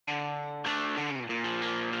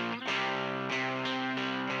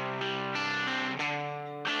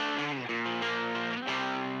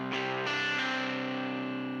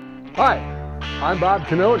Hi, I'm Bob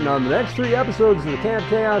Knote, and on the next 3 episodes of the Camp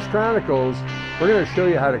Chaos Chronicles, we're going to show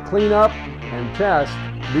you how to clean up and test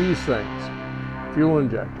these things, fuel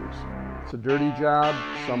injectors. It's a dirty job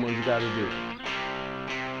someone's got to do.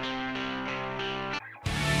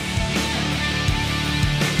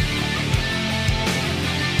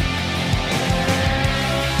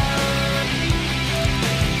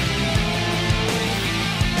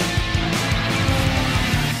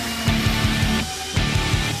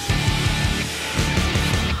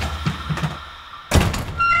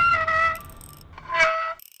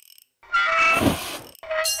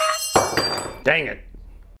 Dang it.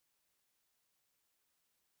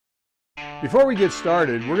 Before we get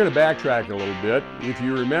started, we're going to backtrack a little bit. If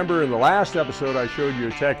you remember, in the last episode I showed you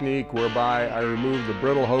a technique whereby I removed the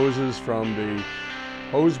brittle hoses from the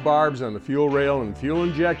hose barbs on the fuel rail and fuel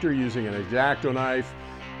injector using an X-Acto knife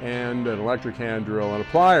and an electric hand drill and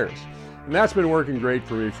pliers. And that's been working great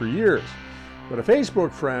for me for years. But a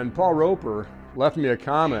Facebook friend, Paul Roper, left me a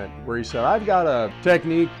comment where he said, I've got a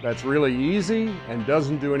technique that's really easy and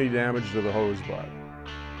doesn't do any damage to the hose barb.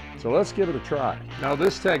 So let's give it a try. Now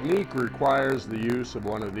this technique requires the use of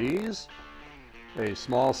one of these, a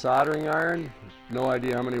small soldering iron. No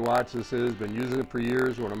idea how many watts this is, been using it for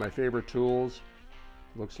years, one of my favorite tools.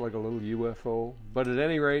 Looks like a little UFO. But at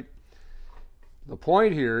any rate, the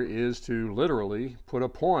point here is to literally put a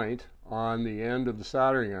point on the end of the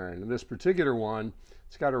soldering iron. And this particular one,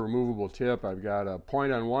 it's got a removable tip. I've got a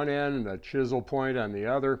point on one end and a chisel point on the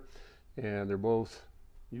other, and they're both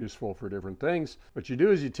useful for different things. What you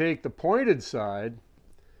do is you take the pointed side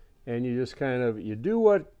and you just you do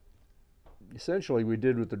what essentially we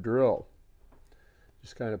did with the drill.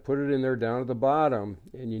 Just kind of put it in there down at the bottom,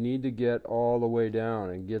 and you need to get all the way down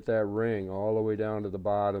and get that ring all the way down to the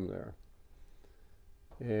bottom there.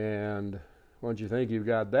 And once you think you've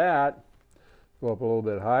got that, go up a little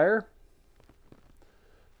bit higher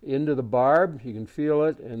into the barb, you can feel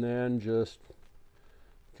it, and then just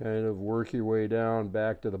kind of work your way down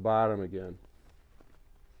back to the bottom again.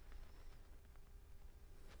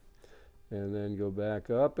 And then go back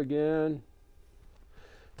up again.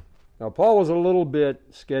 Now Paul was a little bit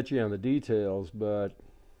sketchy on the details, but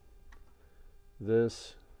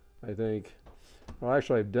this, I think, well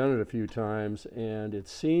actually I've done it a few times and it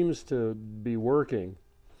seems to be working.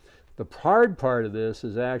 The hard part of this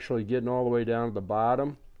is actually getting all the way down to the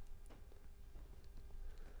bottom.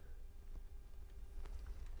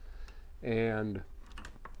 And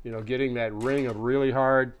getting that ring of really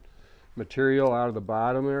hard material out of the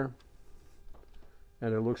bottom there.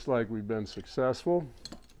 And it looks like we've been successful.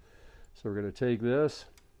 So we're going to take this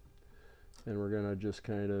and we're going to just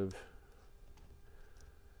kind of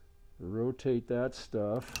rotate that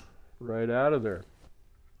stuff right out of there.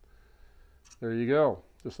 There you go.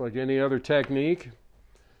 Just like any other technique.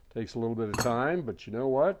 Takes a little bit of time, but you know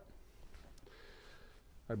what?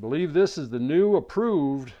 I believe this is the new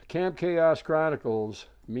approved Camp Chaos Chronicles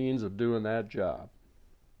means of doing that job.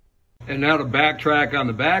 And now to backtrack on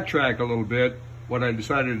the backtrack a little bit, what I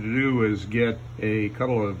decided to do is get a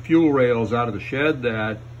couple of fuel rails out of the shed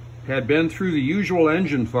that had been through the usual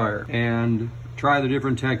engine fire and try the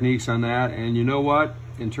different techniques on that. And you know what?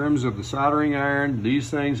 In terms of the soldering iron, these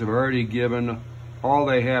things have already given all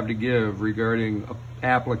they have to give regarding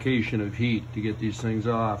application of heat to get these things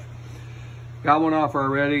off. Got one off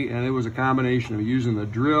already, and it was a combination of using the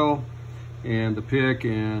drill and the pick,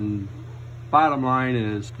 and bottom line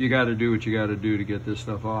is you got to do what you got to do to get this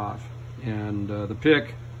stuff off. And the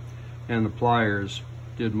pick and the pliers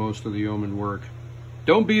did most of the yeoman work.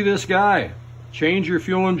 Don't be this guy. Change your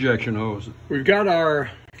fuel injection hose. We've got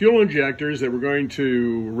our fuel injectors that we're going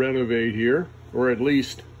to renovate here, or at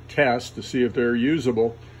least test to see if they're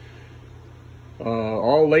usable.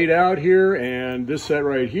 All laid out here, and this set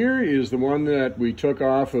right here is the one that we took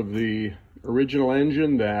off of the original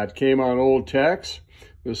engine that came on old techs.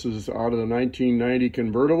 This is out of the 1990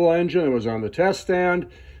 convertible engine. It was on the test stand.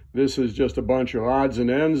 This is just a bunch of odds and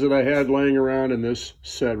ends that I had laying around in this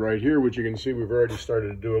set right here, which you can see we've already started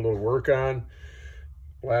to do a little work on.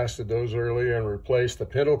 Blasted those earlier and replaced the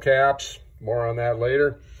pintle caps. More on that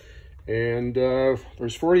later. And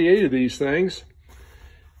there's 48 of these things.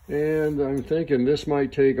 And I'm thinking this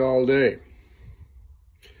might take all day.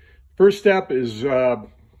 First step is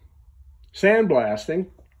sandblasting.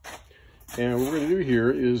 And what we're going to do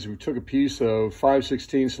here is we took a piece of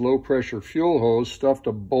 5/16 low pressure fuel hose, stuffed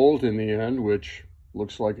a bolt in the end, which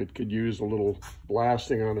looks like it could use a little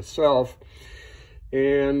blasting on itself.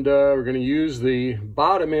 And we're going to use the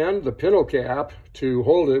bottom end, the pintle cap, to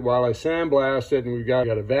hold it while I sandblast it. And we've got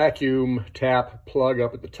a vacuum tap plug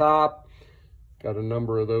up at the top. Got a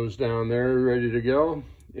number of those down there ready to go.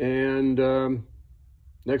 and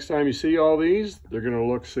next time you see all these, they're going to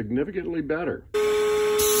look significantly better.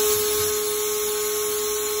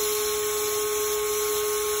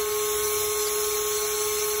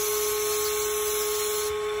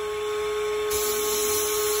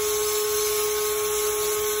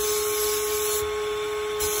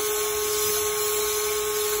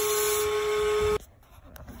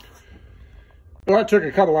 Well, that took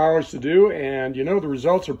a couple hours to do, and you know, the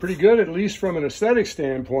results are pretty good, at least from an aesthetic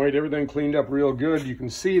standpoint. Everything cleaned up real good. You can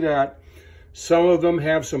see that some of them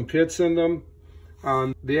have some pits in them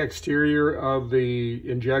on the exterior of the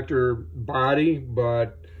injector body,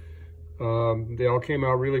 but they all came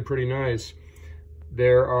out really pretty nice.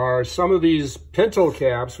 There are some of these pintle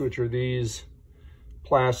caps, which are these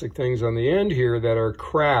plastic things on the end here, that are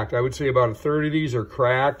cracked. I would say about a third of these are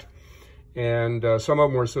cracked. And some of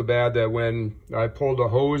them were so bad that when I pulled the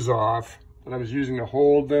hose off that I was using to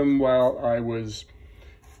hold them while I was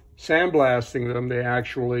sandblasting them, they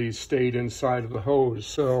actually stayed inside of the hose.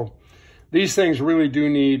 So these things really do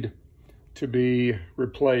need to be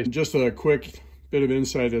replaced. Just a quick bit of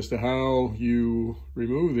insight as to how you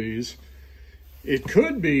remove these. It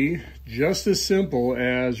could be just as simple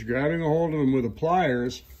as grabbing a hold of them with the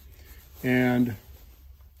pliers and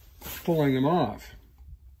pulling them off.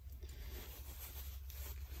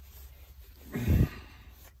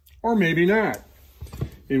 Or maybe not,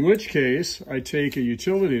 in which case I take a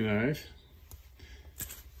utility knife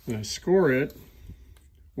and I score it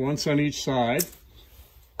once on each side,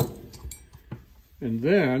 and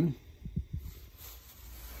then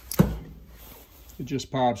it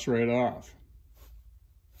just pops right off.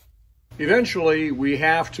 Eventually we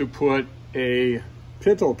have to put a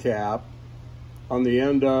pintle cap on the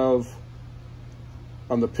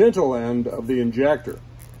pintle end of the injector.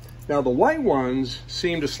 Now the white ones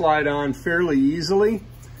seem to slide on fairly easily,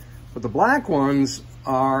 but the black ones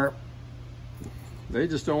they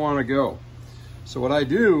just don't want to go. So what I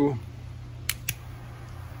do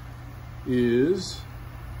is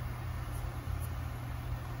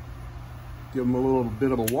give them a little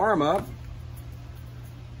bit of a warm up,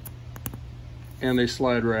 and they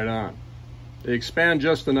slide right on. They expand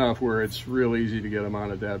just enough where it's real easy to get them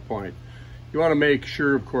on at that point. You want to make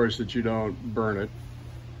sure, of course, that you don't burn it,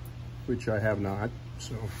 which I have not.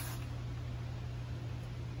 So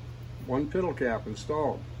one pintle cap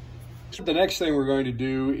installed. The next thing we're going to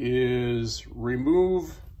do is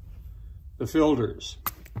remove the filters.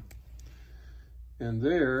 And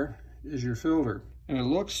there is your filter. And it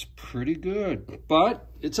looks pretty good, but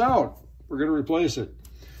it's out. We're going to replace it.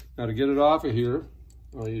 Now to get it off of here,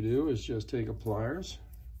 all you do is just take a pliers,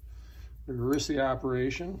 reverse the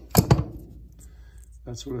operation.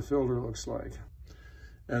 That's what a filter looks like.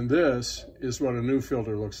 And this is what a new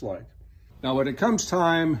filter looks like. Now when it comes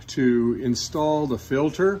time to install the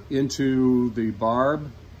filter into the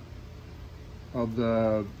barb of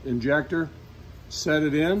the injector, set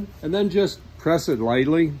it in and then just press it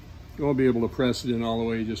lightly. You won't be able to press it in all the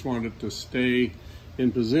way, you just want it to stay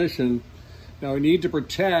in position. Now we need to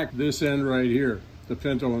protect this end right here, the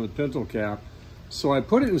pintle and the pintle cap. So I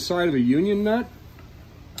put it inside of a union nut,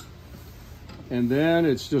 and then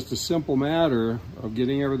it's just a simple matter of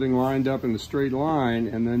getting everything lined up in a straight line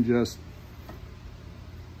and then just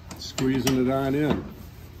squeezing it on in.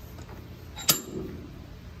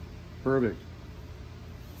 Perfect.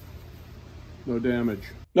 No damage.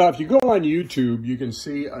 Now, if you go on YouTube, you can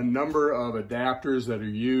see a number of adapters that are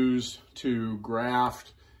used to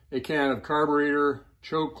graft a can of carburetor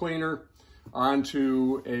choke cleaner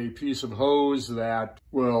onto a piece of hose that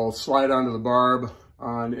will slide onto the barb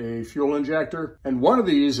on a fuel injector. And one of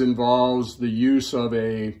these involves the use of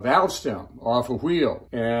a valve stem off a wheel.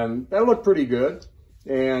 And that looked pretty good.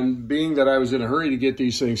 And being that I was in a hurry to get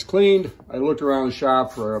these things cleaned, I looked around the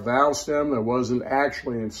shop for a valve stem that wasn't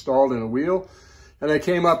actually installed in a wheel, and I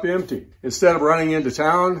came up empty. Instead of running into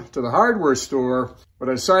town to the hardware store, what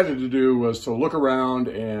I decided to do was to look around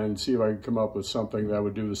and see if I could come up with something that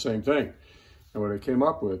would do the same thing. And what I came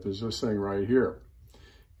up with is this thing right here.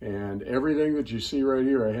 And everything that you see right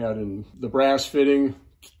here, I had in the brass fitting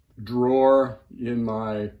drawer in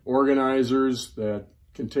my organizers that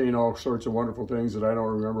contain all sorts of wonderful things that I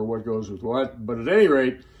don't remember what goes with what. But at any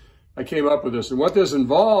rate, I came up with this. And what this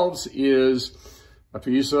involves is a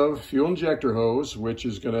piece of fuel injector hose, which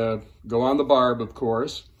is going to go on the barb, of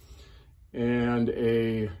course, and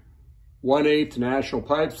a 1/8 national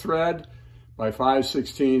pipe thread by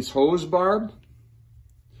 5/16 hose barb,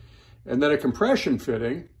 and then a compression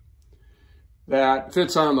fitting that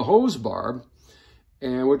fits on the hose barb.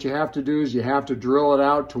 And what you have to do is you have to drill it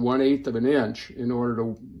out to 1/8 of an inch in order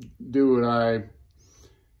to do what I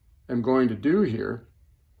am going to do here.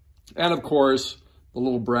 And of course, the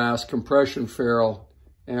little brass compression ferrule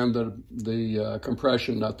and the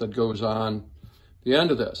compression nut that goes on the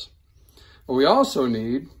end of this. What we also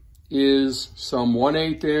need is some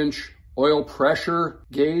 1/8 inch oil pressure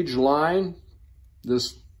gauge line.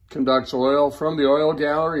 This conducts oil from the oil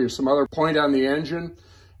gallery or some other point on the engine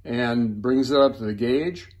and brings it up to the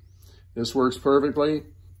gauge. This works perfectly.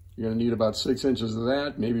 You're going to need about 6 inches of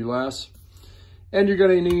that, maybe less. And you're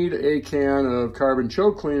going to need a can of carbon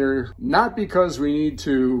choke cleaner, not because we need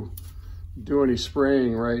to do any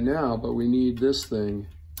spraying right now, but we need this thing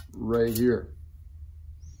right here.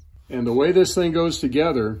 And the way this thing goes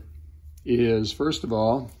together is, first of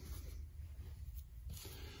all,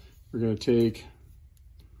 we're going to take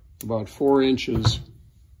about 4 inches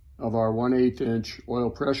of our 1/8 inch oil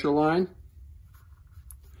pressure line.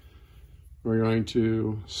 We're going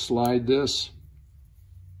to slide this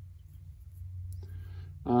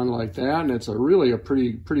on like that, and it's really a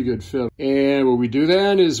pretty good fit. And what we do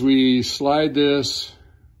then is we slide this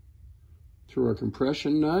through our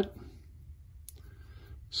compression nut,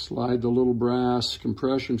 slide the little brass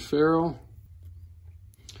compression ferrule,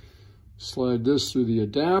 slide this through the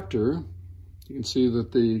adapter. You can see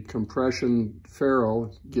that the compression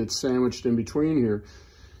ferrule gets sandwiched in between here.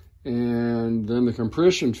 And then the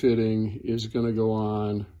compression fitting is going to go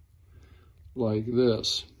on like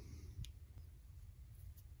this.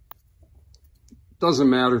 Doesn't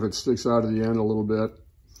matter if it sticks out of the end a little bit.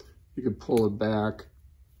 You can pull it back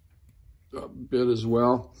a bit as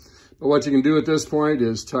well. But what you can do at this point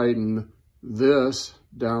is tighten this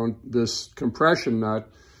down, this compression nut,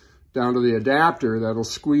 down to the adapter. That'll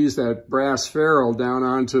squeeze that brass ferrule down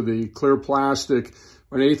onto the clear plastic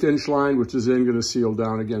 1/8 inch line, which is then going to seal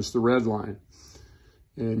down against the red line.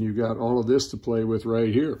 And you've got all of this to play with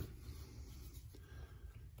right here.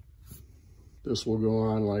 This will go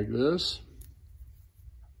on like this.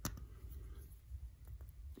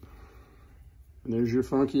 And there's your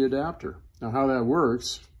funky adapter. Now how that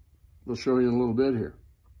works, we'll show you in a little bit here.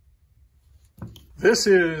 This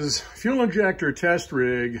is fuel injector test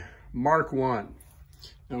rig Mark 1.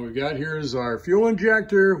 Now we've got here is our fuel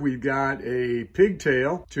injector. We've got a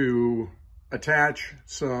pigtail to attach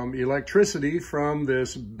some electricity from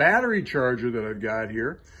this battery charger that I've got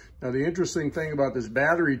here. Now the interesting thing about this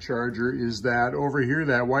battery charger is that over here,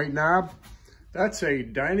 that white knob, that's a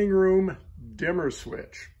dining room dimmer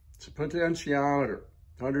switch. It's a potentiometer,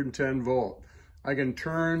 110 volt. I can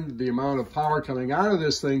turn the amount of power coming out of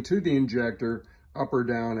this thing to the injector up or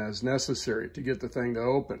down as necessary to get the thing to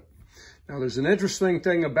open. Now there's an interesting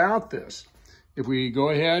thing about this. If we go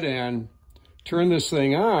ahead and turn this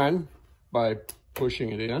thing on by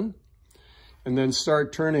pushing it in and then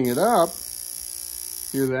start turning it up,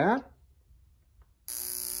 hear that?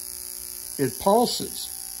 It pulses.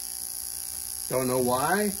 Don't know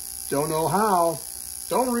why, don't know how,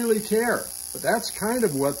 don't really care. But that's kind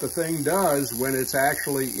of what the thing does when it's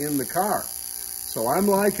actually in the car. So I'm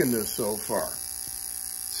liking this so far.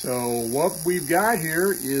 So what we've got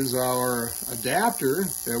here is our adapter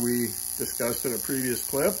that we discussed in a previous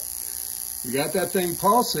clip. We got that thing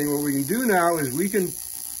pulsing. What we can do now is we can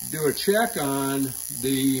do a check on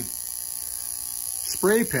the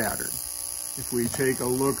spray pattern. If we take a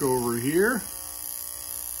look over here,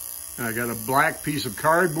 I got a black piece of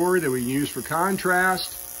cardboard that we can use for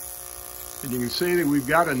contrast. And you can see that we've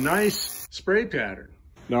got a nice spray pattern.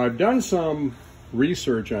 Now I've done some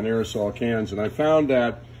research on aerosol cans, and I found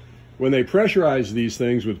that when they pressurize these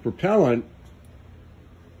things with propellant,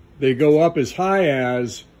 they go up as high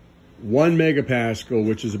as 1 megapascal,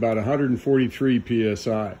 which is about 143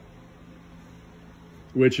 PSI,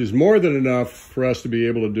 which is more than enough for us to be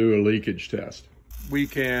able to do a leakage test. We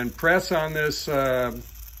can press on this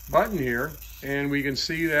button here, and we can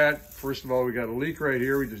see that, first of all, we got a leak right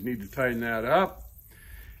here. We just need to tighten that up.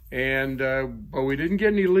 And but we didn't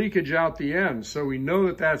get any leakage out the end, so we know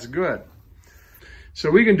that that's good. So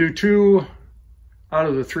we can do 2 out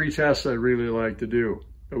of the 3 tests I'd really like to do,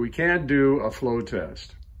 but we can't do a flow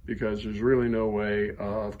test because there's really no way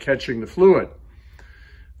of catching the fluid.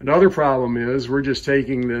 Another problem is we're just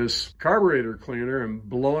taking this carburetor cleaner and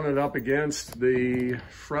blowing it up against the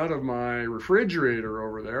front of my refrigerator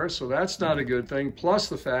over there, so that's not a good thing, plus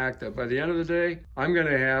the fact that by the end of the day, I'm going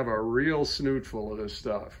to have a real snoot full of this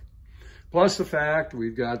stuff. Plus the fact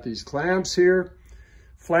we've got these clamps here,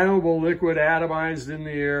 flammable liquid atomized in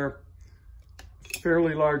the air,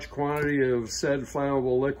 fairly large quantity of said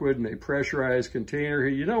flammable liquid in a pressurized container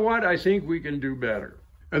here. You know what? I think we can do better.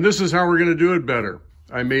 And this is how we're going to do it better.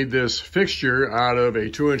 I made this fixture out of a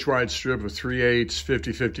 2-inch wide strip of 3/8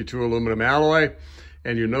 5052 aluminum alloy.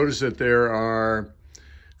 And you notice that there are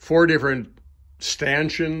 4 different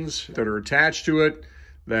stanchions that are attached to it,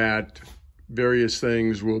 that various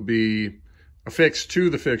things will be affixed to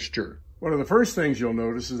the fixture. One of the first things you'll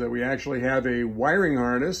notice is that we actually have a wiring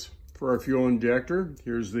harness for our fuel injector.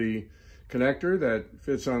 Here's the connector that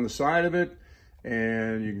fits on the side of it,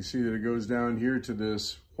 and you can see that it goes down here to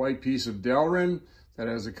this white piece of Delrin that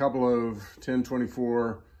has a couple of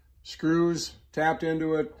 1024 screws tapped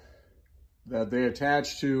into it that they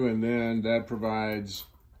attach to, and then that provides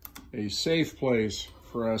a safe place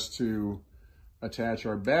for us to attach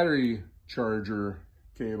our battery charger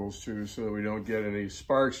cables to, so that we don't get any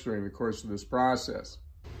sparks during the course of this process.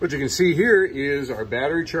 What you can see here is our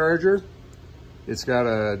battery charger. It's got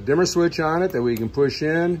a dimmer switch on it that we can push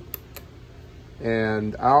in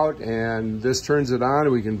and out, and this turns it on,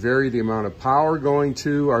 and we can vary the amount of power going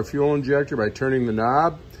to our fuel injector by turning the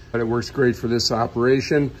knob. And it works great for this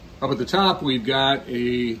operation. Up at the top, we've got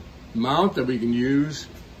a mount that we can use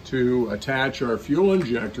to attach our fuel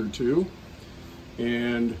injector to,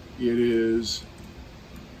 and it is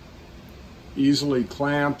easily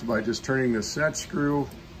clamped by just turning the set screw,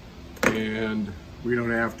 and we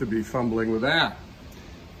don't have to be fumbling with that.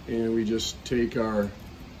 And we just take our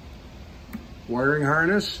wiring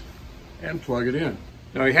harness and plug it in.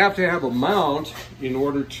 Now you have to have a mount in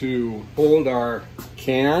order to hold our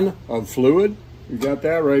can of fluid. We've got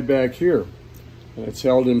that right back here. And it's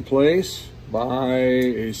held in place by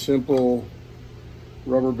a simple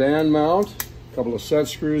rubber band mount, a couple of set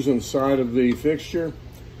screws on the side of the fixture,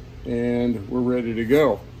 and we're ready to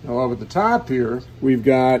go. Now up at the top here, we've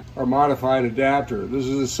got our modified adapter. This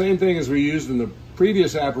is the same thing as we used in the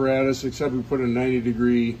previous apparatus, except we put a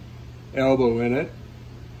 90-degree elbow in it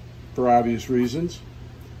for obvious reasons.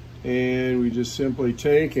 And we just simply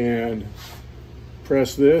take and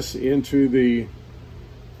press this into the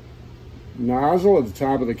nozzle at the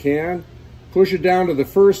top of the can, push it down to the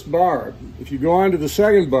first barb. If you go on to the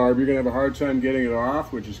second barb, you're going to have a hard time getting it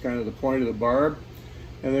off, which is kind of the point of the barb.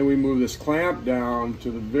 And then we move this clamp down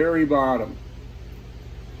to the very bottom.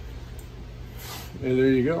 And there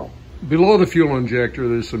you go. Below the fuel injector,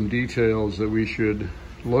 there's some details that we should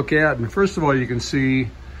look at. And first of all, you can see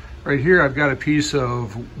right here, I've got a piece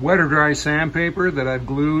of wet or dry sandpaper that I've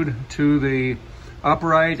glued to the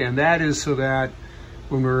upright, and that is so that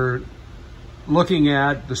when we're looking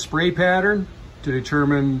at the spray pattern to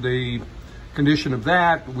determine the condition of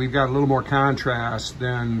that, we've got a little more contrast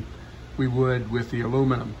than we would with the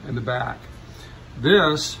aluminum in the back.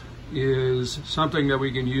 This is something that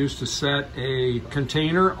we can use to set a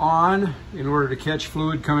container on in order to catch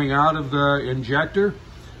fluid coming out of the injector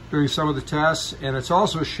during some of the tests, and it's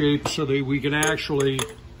also shaped so that we can actually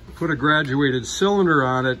put a graduated cylinder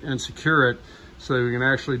on it and secure it so that we can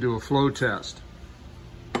actually do a flow test.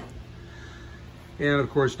 And of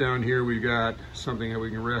course down here we've got something that we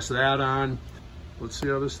can rest that on. Let's see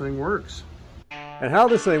how this thing works. And how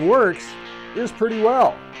this thing works is pretty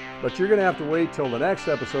well, but you're gonna have to wait till the next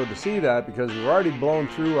episode to see that, because we've already blown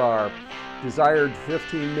through our desired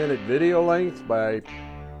 15-minute video length by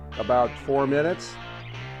about 4 minutes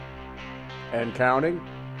and counting.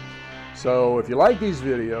 So if you like these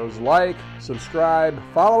videos, like, subscribe,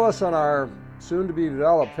 follow us on our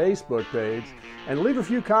soon-to-be-developed Facebook page, and leave a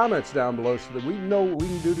few comments down below so that we know what we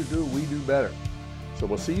can do to do better. So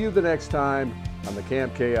we'll see you the next time on the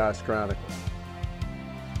Camp Chaos Chronicles.